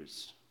might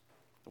use.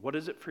 What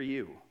is it for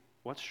you?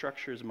 What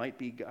structures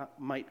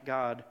might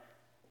God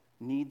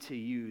need to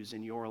use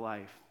in your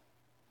life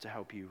to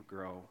help you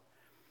grow?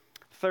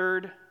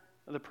 Third,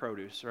 the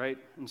produce, right?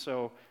 And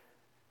so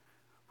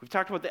we've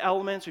talked about the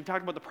elements, we've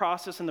talked about the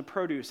process and the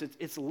produce.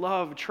 It's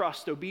love,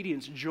 trust,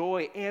 obedience,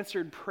 joy,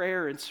 answered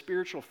prayer, and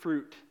spiritual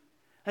fruit.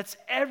 That's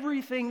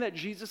everything that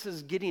Jesus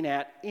is getting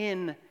at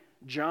in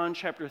John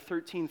chapter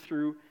 13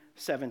 through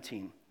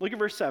 17. Look at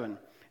verse 7. It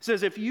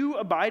says, if you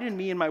abide in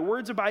me and my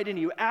words abide in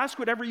you, ask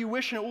whatever you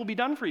wish and it will be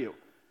done for you.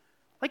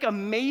 Like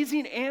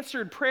amazing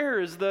answered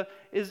prayer is the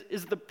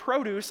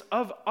produce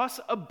of us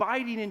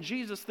abiding in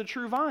Jesus, the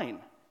true vine.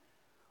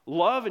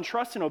 Love and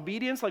trust and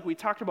obedience, like we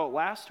talked about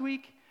last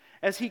week.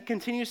 As he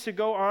continues to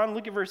go on,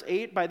 look at verse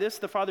 8. By this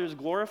the Father is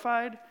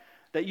glorified,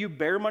 that you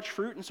bear much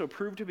fruit and so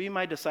prove to be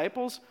my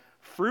disciples.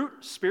 Fruit,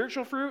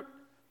 spiritual fruit,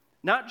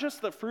 not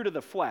just the fruit of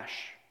the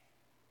flesh.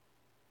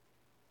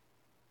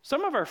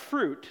 Some of our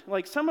fruit,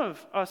 like some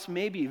of us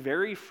may be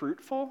very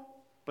fruitful,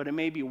 but it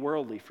may be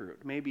worldly fruit,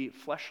 it may be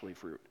fleshly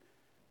fruit.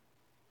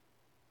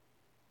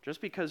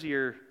 Just because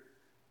you're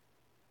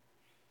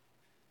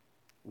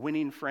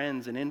winning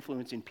friends and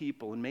influencing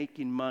people and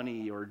making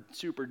money or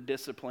super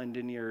disciplined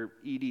in your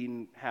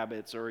eating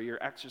habits or your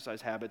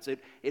exercise habits,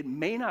 it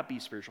may not be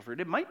spiritual fruit.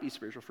 It might be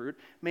spiritual fruit,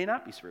 may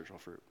not be spiritual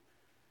fruit.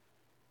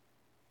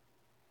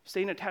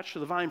 Staying attached to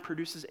the vine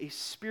produces a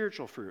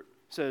spiritual fruit.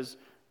 It says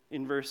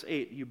in verse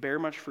 8, you bear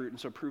much fruit and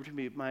so prove to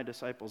be my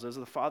disciples. As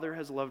the Father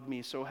has loved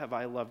me, so have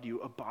I loved you.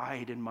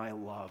 Abide in my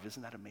love.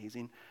 Isn't that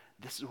amazing?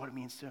 This is what it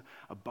means to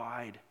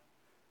abide,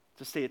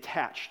 to stay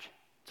attached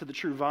to the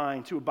true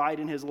vine, to abide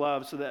in his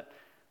love,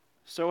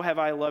 so have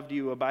I loved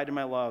you, abide in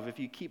my love. If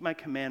you keep my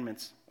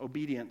commandments,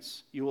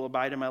 obedience, you will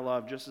abide in my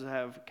love, just as I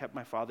have kept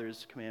my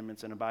Father's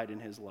commandments and abide in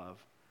his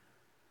love.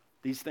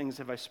 These things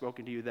have I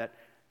spoken to you,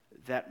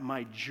 that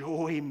my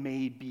joy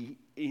may be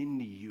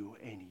in you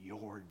and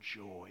your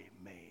joy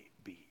may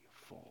be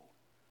full.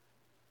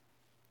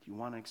 Do you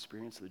want to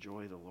experience the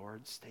joy of the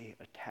Lord? Stay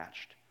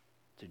attached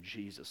to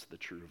Jesus, the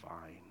true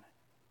vine.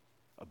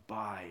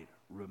 Abide,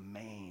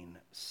 remain,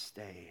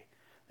 stay.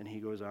 Then he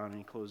goes on and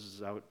he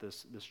closes out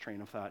this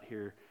train of thought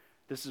here.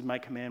 This is my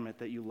commandment,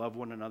 that you love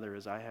one another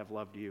as I have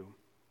loved you.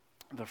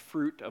 The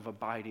fruit of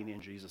abiding in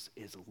Jesus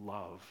is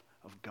love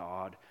of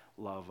God,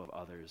 love of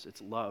others.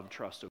 It's love,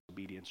 trust,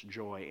 obedience,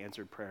 joy,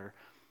 answered prayer,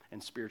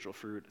 and spiritual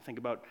fruit. Think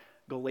about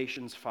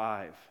Galatians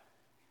 5.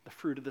 The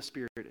fruit of the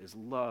Spirit is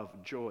love,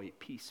 joy,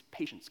 peace,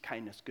 patience,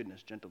 kindness,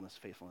 goodness, gentleness,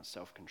 faithfulness,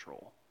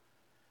 self-control.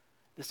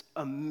 This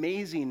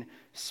amazing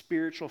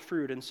spiritual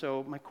fruit. And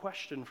so my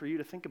question for you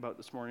to think about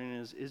this morning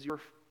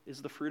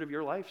is the fruit of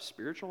your life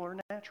spiritual or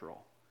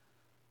natural?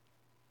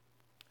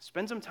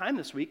 Spend some time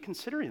this week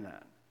considering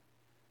that.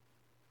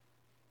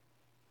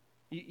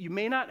 You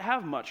may not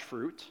have much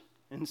fruit,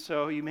 and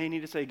so you may need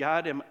to say,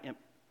 God,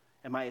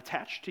 am I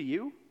attached to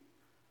you?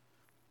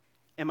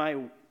 Am I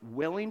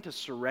willing to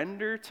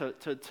surrender,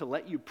 to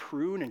let you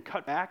prune and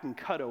cut back and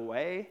cut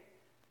away?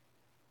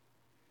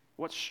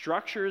 What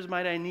structures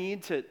might I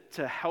need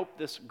to help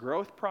this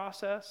growth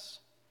process?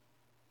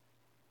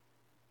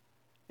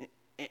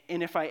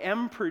 And if I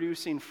am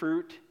producing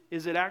fruit,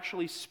 is it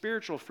actually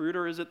spiritual fruit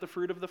or is it the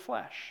fruit of the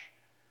flesh?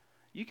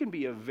 You can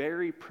be a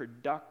very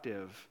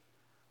productive,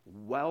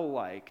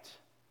 well-liked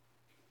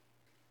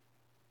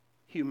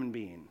human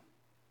being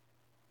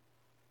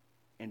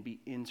and be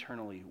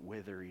internally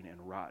withering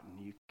and rotten.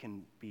 You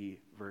can be,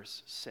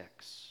 verse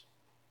 6,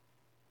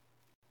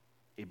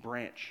 a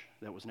branch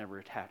that was never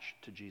attached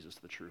to Jesus,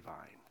 the true vine.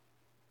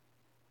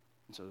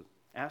 And so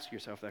ask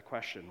yourself that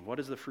question. What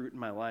is the fruit in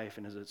my life,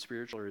 and is it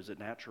spiritual or is it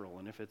natural?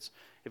 And if it's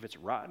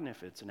rotten,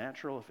 if it's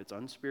natural, if it's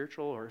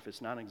unspiritual, or if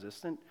it's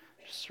non-existent,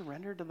 just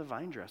surrender to the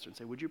vine dresser and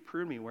say, would you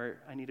prune me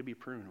where I need to be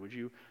pruned? Would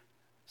you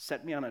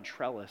set me on a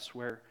trellis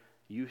where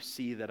you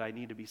see that I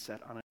need to be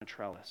set on a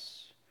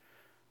trellis?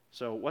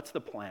 So what's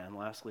the plan?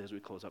 Lastly, as we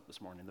close up this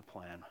morning, the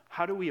plan.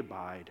 How do we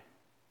abide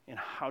and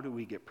how do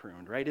we get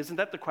pruned, right? Isn't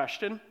that the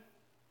question?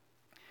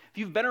 If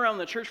you've been around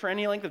the church for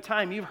any length of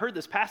time, you've heard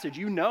this passage,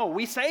 you know,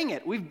 we sang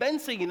it. We've been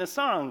singing the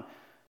song,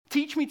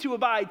 teach me to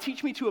abide,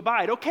 teach me to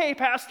abide. Okay,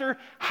 pastor,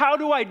 how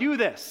do I do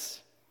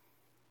this?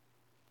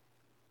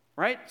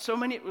 Right? So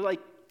many,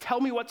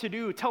 tell me what to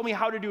do, tell me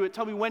how to do it,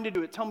 tell me when to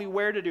do it, tell me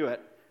where to do it.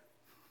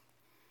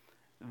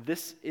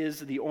 This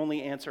is the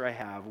only answer I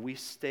have.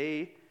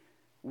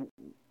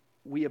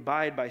 We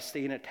abide by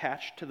staying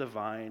attached to the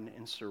vine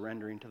and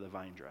surrendering to the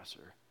vine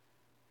dresser.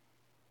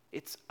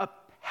 It's a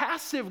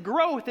passive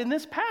growth in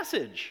this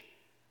passage.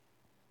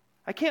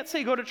 I can't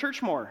say go to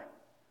church more,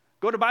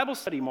 go to Bible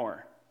study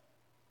more,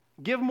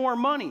 give more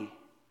money,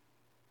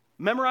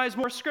 memorize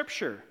more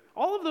scripture.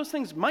 All of those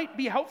things might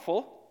be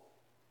helpful.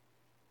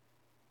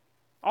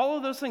 All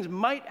of those things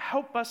might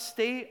help us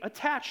stay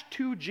attached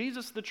to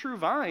Jesus, the true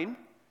vine,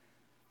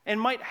 and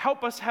might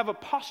help us have a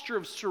posture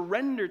of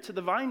surrender to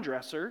the vine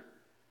dresser.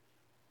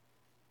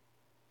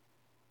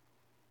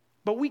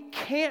 But we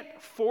can't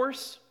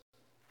force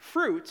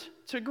fruit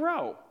to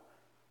grow.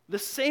 The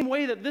same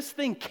way that this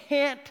thing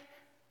can't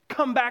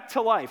come back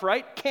to life,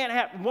 right?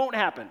 Won't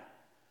happen.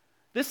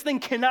 This thing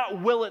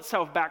cannot will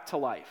itself back to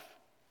life.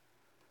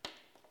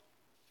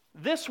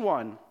 This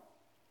one,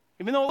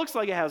 even though it looks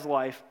like it has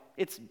life,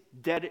 it's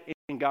dead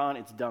and gone,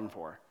 it's done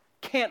for.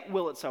 Can't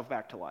will itself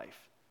back to life.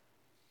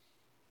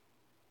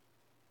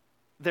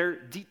 They're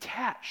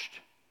detached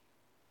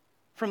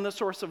from the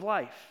source of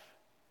life.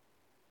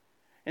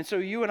 And so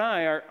you and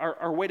I,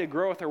 our way to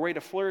growth, our way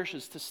to flourish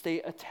is to stay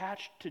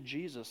attached to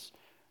Jesus,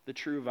 the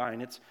true vine.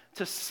 It's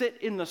to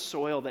sit in the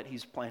soil that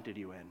he's planted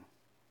you in.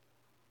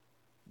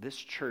 This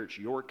church,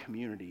 your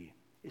community,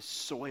 is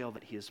soil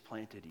that he has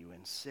planted you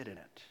in. Sit in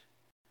it.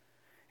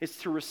 It's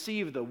to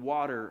receive the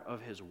water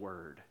of his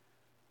word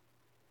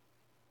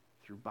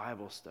through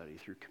Bible study,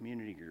 through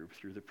community group,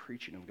 through the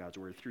preaching of God's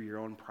word, through your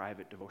own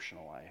private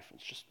devotional life.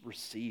 It's just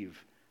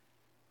receive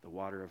the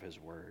water of his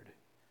word.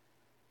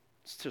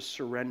 It's to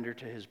surrender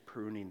to his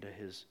pruning, to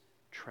his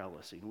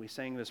trellising. We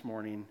sang this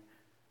morning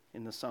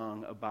in the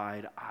song,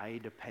 Abide, I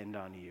depend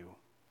on you.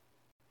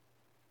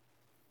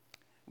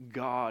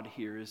 God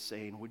here is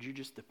saying, would you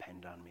just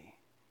depend on me?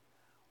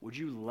 Would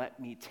you let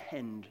me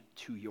tend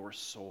to your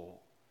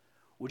soul?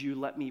 Would you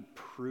let me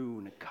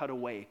prune, cut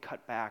away,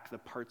 cut back the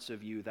parts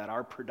of you that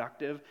are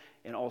productive?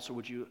 And also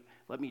would you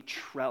let me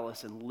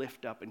trellis and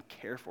lift up and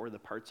care for the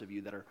parts of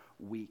you that are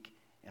weak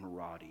and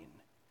rotting?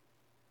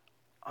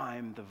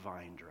 I'm the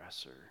vine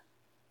dresser.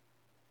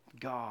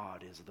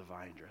 God is the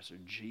vine dresser.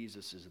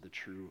 Jesus is the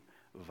true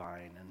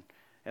vine. And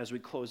as we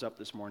close up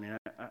this morning,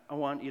 I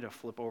want you to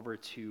flip over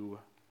to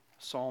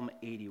Psalm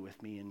 80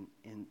 with me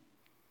and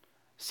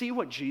see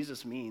what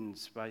Jesus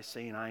means by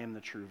saying, I am the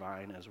true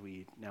vine, as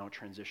we now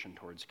transition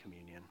towards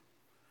communion.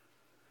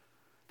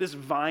 This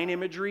vine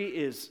imagery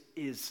is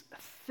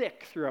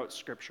thick throughout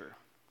Scripture.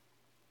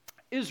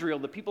 Israel,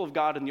 the people of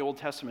God in the Old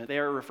Testament, they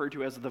are referred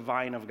to as the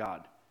vine of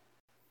God.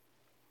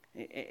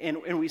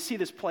 And we see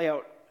this play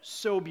out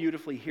so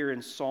beautifully here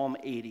in Psalm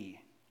 80.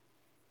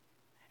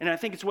 And I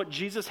think it's what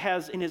Jesus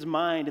has in his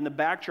mind in the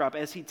backdrop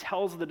as he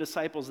tells the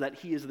disciples that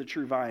he is the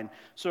true vine.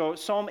 So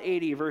Psalm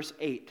 80, verse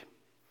 8.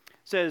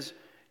 says,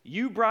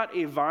 you brought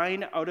a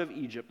vine out of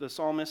Egypt. The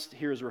psalmist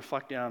here is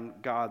reflecting on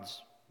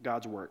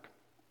God's work.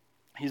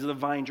 He's the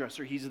vine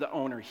dresser. He's the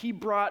owner. He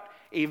brought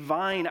a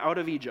vine out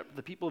of Egypt,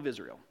 the people of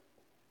Israel.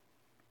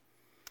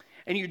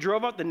 And you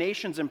drove out the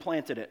nations and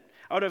planted it.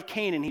 Out of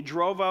Canaan, he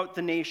drove out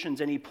the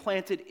nations and he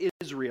planted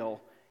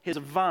Israel, his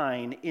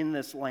vine, in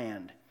this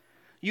land.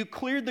 You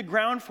cleared the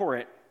ground for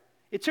it.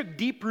 It took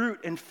deep root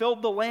and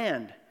filled the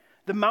land.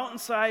 The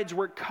mountainsides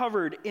were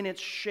covered in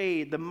its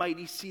shade, the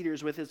mighty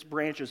cedars with its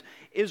branches.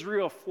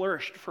 Israel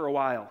flourished for a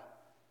while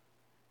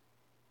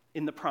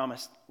in the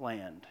promised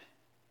land.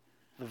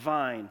 The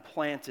vine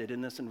planted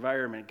in this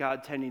environment,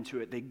 God tending to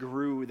it. They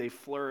grew, they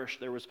flourished.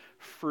 There was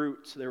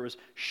fruit, there was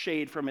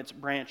shade from its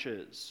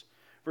branches.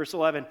 Verse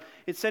 11,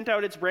 it sent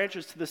out its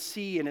branches to the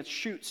sea and its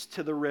shoots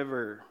to the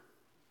river.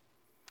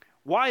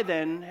 Why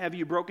then have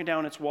you broken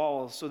down its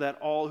walls so that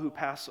all who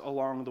pass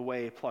along the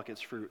way pluck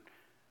its fruit?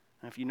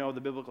 And if you know the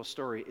biblical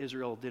story,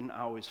 Israel didn't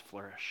always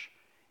flourish.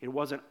 It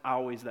wasn't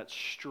always that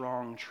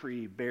strong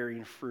tree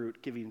bearing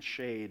fruit, giving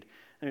shade.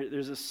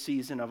 There's a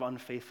season of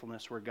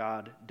unfaithfulness where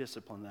God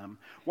disciplined them.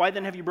 Why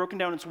then have you broken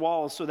down its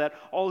walls so that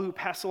all who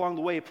pass along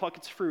the way pluck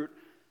its fruit?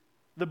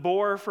 The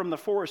boar from the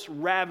forest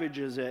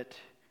ravages it.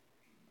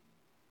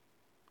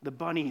 The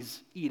bunnies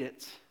eat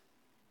it.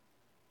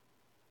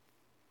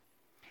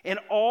 And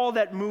all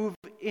that move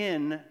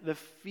in the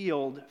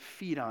field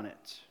feed on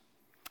it.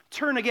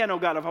 Turn again, O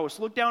God of hosts.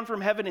 Look down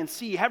from heaven and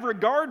see. Have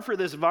regard for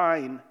this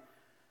vine.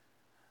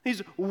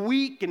 These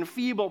weak and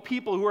feeble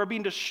people who are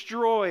being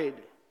destroyed.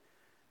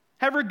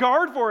 Have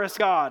regard for us,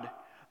 God.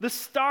 The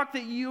stock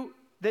that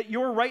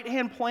your right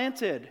hand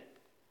planted.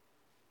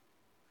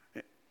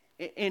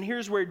 And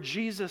here's where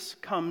Jesus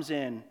comes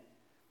in,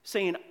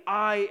 saying,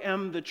 I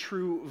am the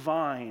true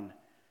vine.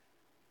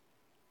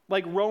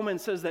 Like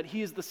Romans says that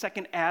he is the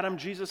second Adam,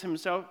 Jesus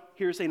himself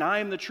here is saying, I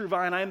am the true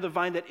vine. I am the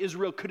vine that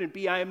Israel couldn't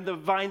be. I am the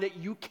vine that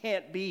you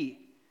can't be.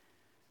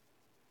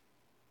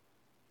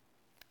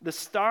 The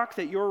stock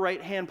that your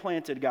right hand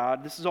planted,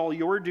 God, this is all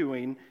you're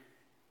doing.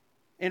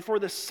 And for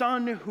the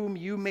son whom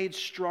you made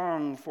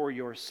strong for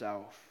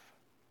yourself.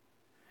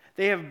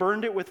 They have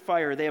burned it with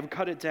fire. They have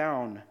cut it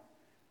down.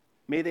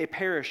 May they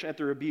perish at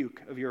the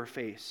rebuke of your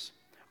face.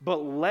 But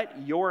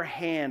let your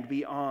hand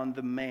be on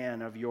the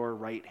man of your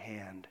right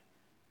hand.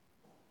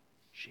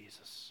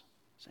 Jesus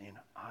saying,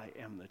 I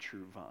am the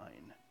true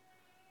vine.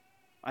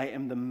 I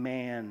am the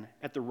man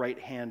at the right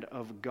hand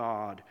of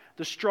God,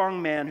 the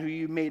strong man who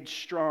you made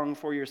strong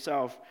for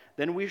yourself.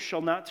 Then we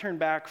shall not turn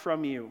back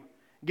from you.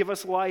 Give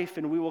us life,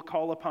 and we will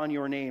call upon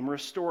your name.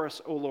 Restore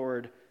us, O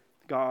Lord,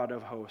 God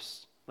of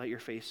hosts. Let your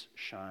face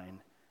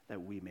shine,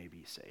 that we may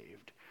be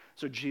saved.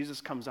 So Jesus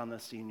comes on the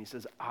scene. He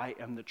says, I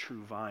am the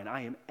true vine.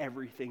 I am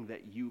everything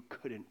that you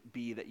couldn't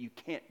be, that you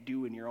can't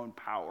do in your own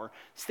power.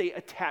 Stay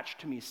attached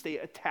to me. Stay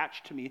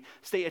attached to me.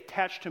 Stay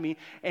attached to me,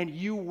 and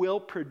you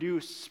will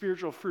produce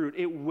spiritual fruit.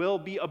 It will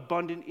be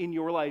abundant in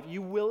your life.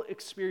 You will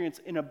experience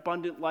an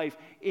abundant life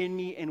in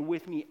me and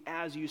with me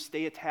as you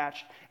stay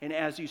attached and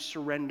as you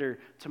surrender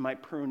to my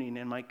pruning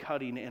and my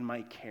cutting and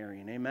my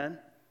caring. Amen?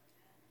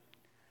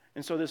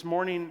 And so this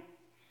morning,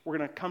 we're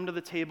going to come to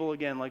the table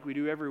again like we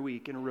do every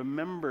week and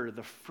remember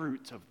the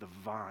fruit of the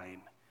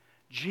vine.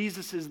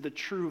 Jesus is the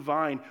true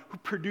vine who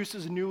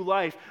produces new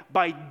life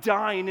by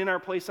dying in our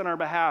place on our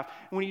behalf.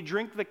 And when you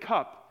drink the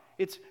cup,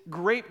 it's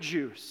grape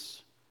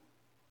juice.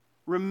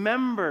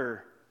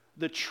 Remember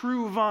the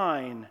true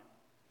vine,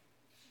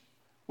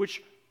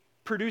 which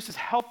produces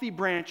healthy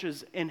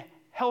branches and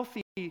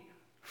healthy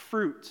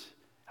fruit,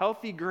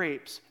 healthy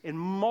grapes, and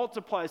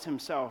multiplies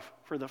himself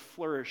for the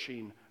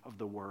flourishing of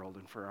the world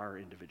and for our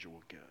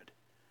individual good.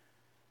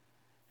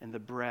 And the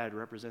bread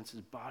represents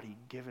his body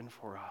given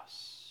for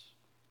us.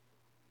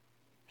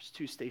 There's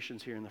 2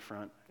 stations here in the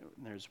front,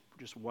 and there's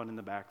just one in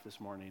the back this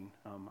morning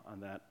on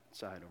that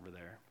side over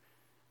there.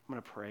 I'm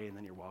going to pray, and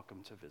then you're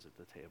welcome to visit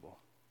the table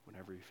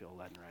whenever you feel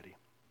led and ready.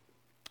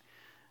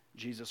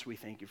 Jesus, we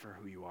thank you for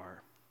who you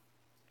are,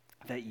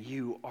 that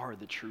you are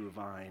the true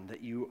vine,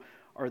 that you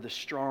are the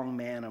strong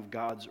man of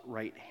God's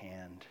right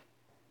hand.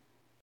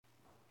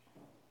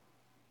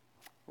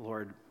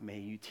 Lord, may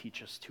you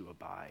teach us to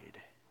abide.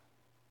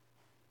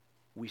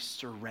 We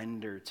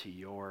surrender to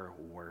your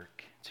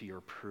work, to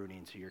your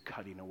pruning, to your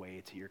cutting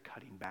away, to your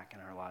cutting back in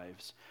our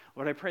lives.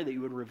 Lord, I pray that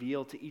you would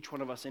reveal to each one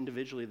of us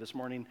individually this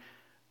morning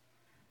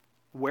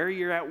where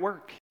you're at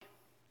work,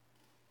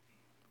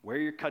 where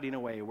you're cutting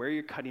away, where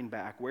you're cutting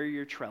back, where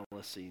you're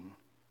trellising,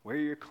 where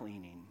you're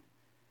cleaning.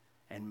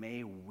 And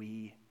may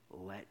we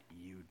let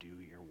you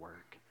do your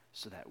work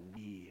so that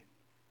we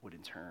would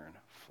in turn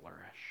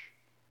flourish.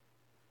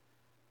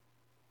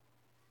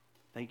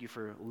 Thank you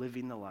for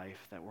living the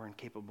life that we're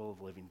incapable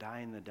of living,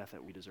 dying the death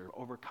that we deserve,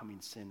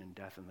 overcoming sin and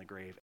death in the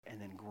grave,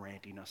 and then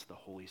granting us the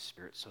Holy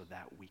Spirit so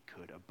that we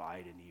could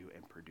abide in you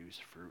and produce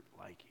fruit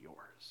like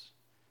yours.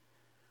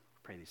 We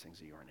pray these things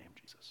in your name,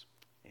 Jesus.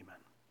 Amen.